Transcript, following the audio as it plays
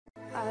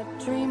I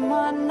dream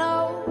I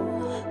know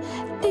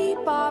deep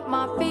of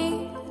my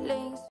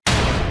feelings.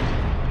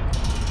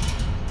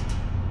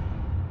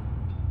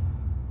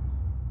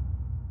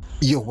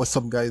 Yo, what's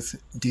up guys?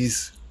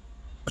 This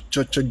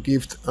Ochocho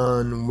Gift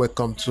and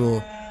welcome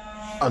to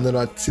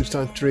another tips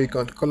and trick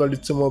on COD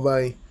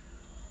Mobile.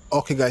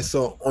 Okay guys,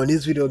 so on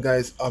this video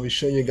guys, I'll be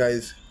showing you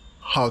guys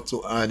how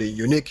to add a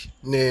unique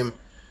name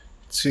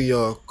to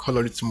your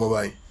COD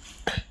Mobile.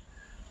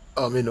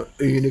 A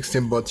unique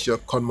symbol to your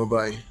COD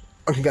Mobile.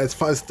 Okay guys,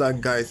 first start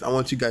guys, I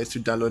want you guys to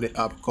download the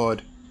app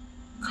called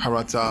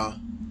Character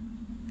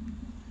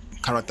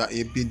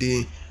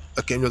ABD.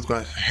 Okay, I'm just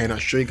going ahead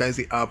and show you guys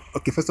the app.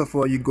 Okay, first of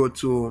all, you go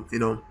to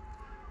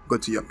go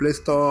to your Play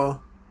Store.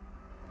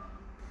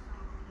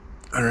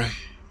 All right,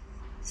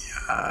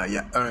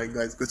 yeah. All right,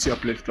 guys, go to your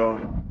Play Store.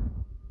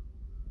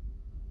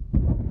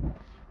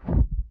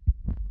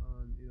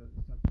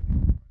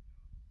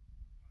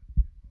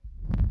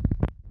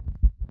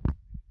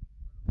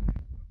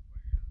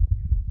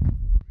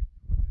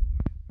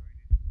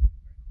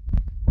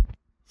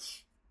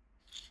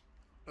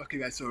 Okay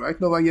guys, so right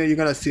now over here you're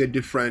gonna see a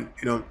different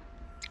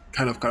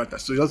kind of character.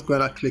 So just go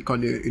and click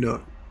on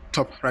the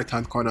top left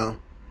hand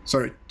corner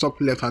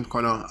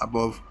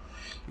above.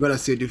 You're gonna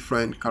see a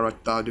different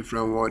character,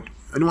 different word.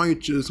 Anyone you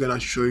choose is gonna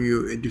show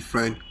you a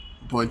different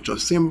bunch of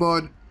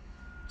symbol.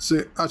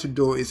 So how to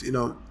do is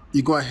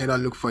you go ahead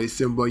and look for a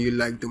symbol you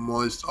like the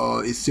most,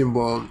 or a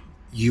symbol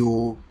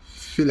you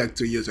feel like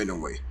to use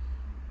anyway.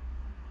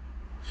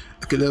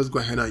 Okay, let's go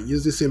ahead and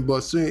use the symbol.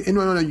 So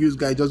anyone wanna use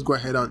guys, just go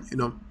ahead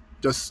and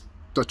just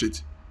touch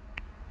it.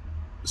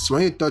 So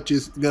when you touch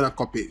it, you're gonna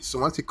copy. So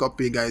once you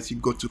copy guys, you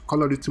go to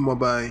COD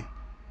Mobile.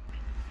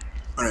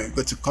 Alright,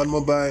 go to COD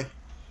Mobile.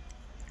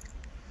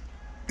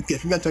 Okay,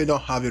 if you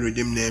don't have a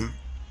redeem name,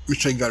 make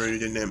sure you got a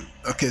redeem name.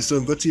 Okay,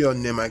 so go to your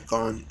name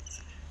icon,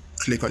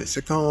 click on the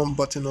second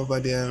button over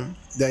there,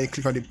 then you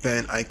click on the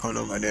pen icon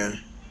over there.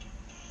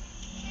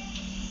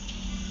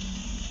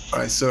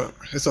 Alright, so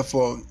first of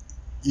all,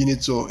 you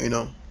need to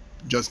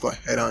just go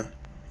ahead and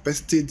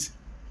paste it.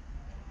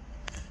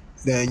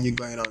 Then you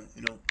go ahead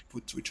and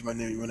put whichever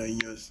name you want to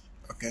use.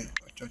 Okay,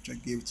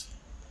 Ochocho Gift.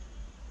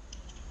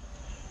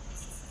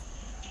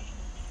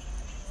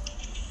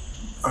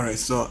 Alright,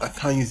 so I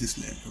can't use this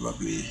name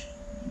probably.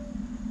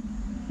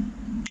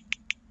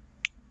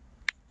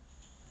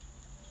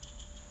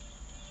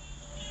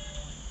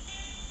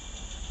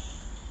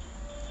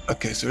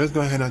 Okay, so let's go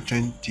ahead and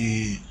change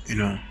the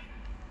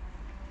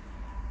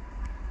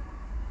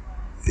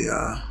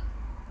yeah.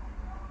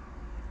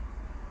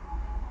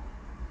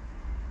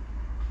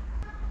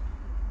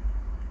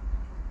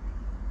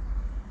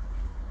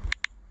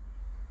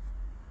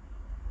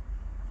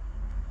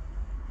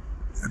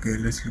 Okay,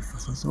 let's look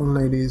for some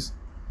ladies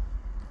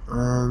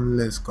and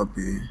let's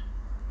copy.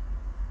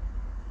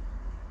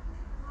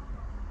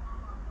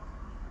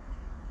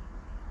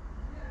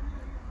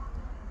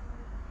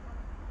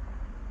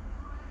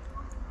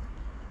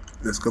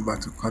 Let's go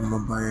back to COD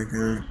Mobile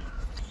again.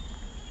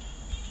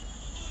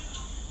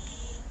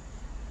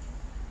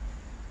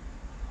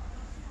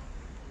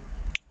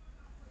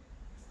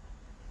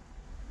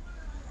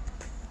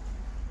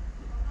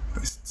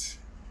 Paste.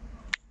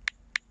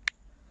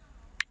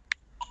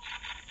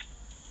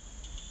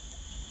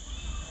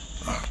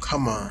 Oh,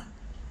 come on.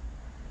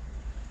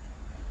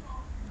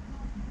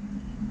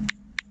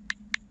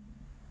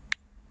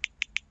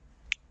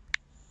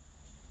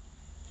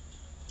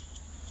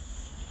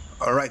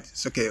 Alright,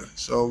 it's okay.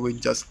 So we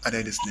just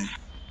added this name.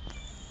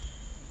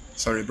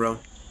 Sorry, bro.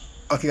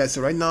 Okay, guys,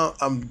 so right now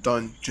I'm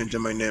done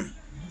changing my name.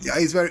 Yeah,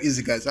 it's very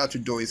easy, guys. All I have to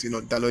do is,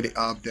 download the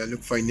app there,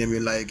 look for a name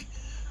you like.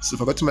 So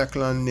if I go to my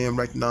clan name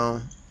right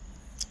now,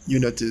 you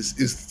notice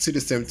it's still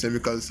the same thing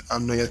because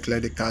I'm not yet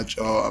cleared the cache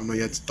or I'm not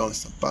yet done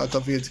some part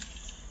of it.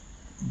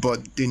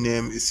 But the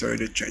name is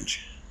already changed.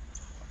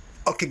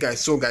 Okay guys,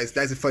 so guys,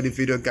 that's it for the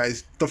video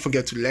guys. Don't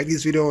forget to like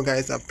this video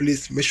guys, and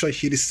please make sure you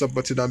hit the sub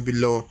button down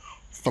below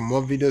for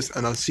more videos,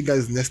 and I'll see you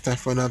guys next time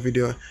for another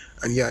video.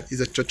 And yeah,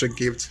 it's a Ochocho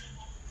Gift.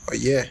 Oh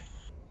yeah.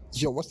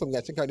 Yo, what's up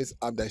guys? Check out this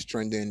app that's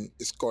trending.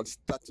 It's called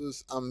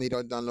Status and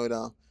Media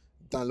Downloader.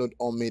 Download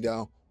all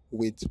media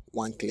with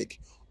one click.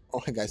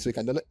 Okay guys, so you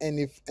can download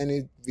any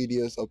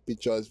videos or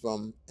pictures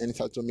from any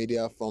social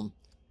media, from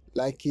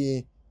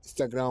Likey,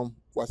 Instagram,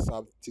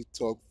 WhatsApp,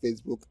 TikTok,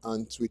 Facebook,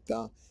 and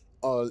Twitter,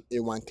 all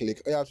in one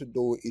click. All you have to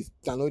do is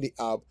download the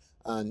app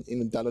and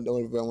download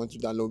whatever you want to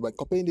download by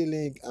copying the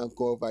link and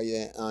go over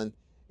here and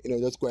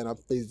just go ahead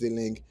and paste the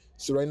link.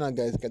 So right now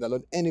guys, you can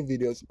download any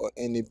videos or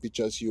any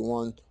pictures you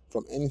want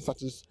from any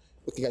status.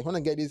 Okay guys, wanna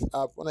get this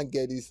app,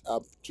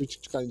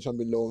 click down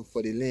below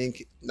for the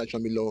link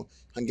down below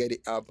and get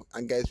the app.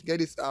 And guys, get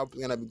this app,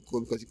 it's gonna be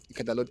good because you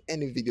can download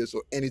any videos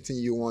or anything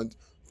you want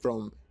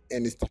from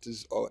any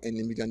status or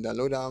any media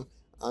downloader.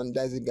 And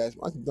that's it guys.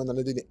 Once you've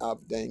downloaded the app,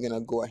 then you're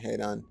gonna go ahead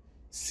and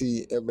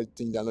see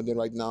everything downloaded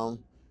right now.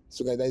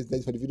 So guys,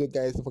 that's for the video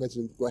guys. Don't forget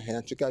to go ahead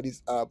and check out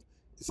this app.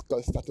 It's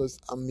called Status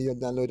and Media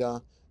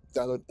Downloader.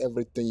 Download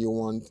everything you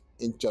want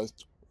in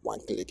just one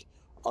click.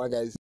 Alright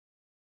guys.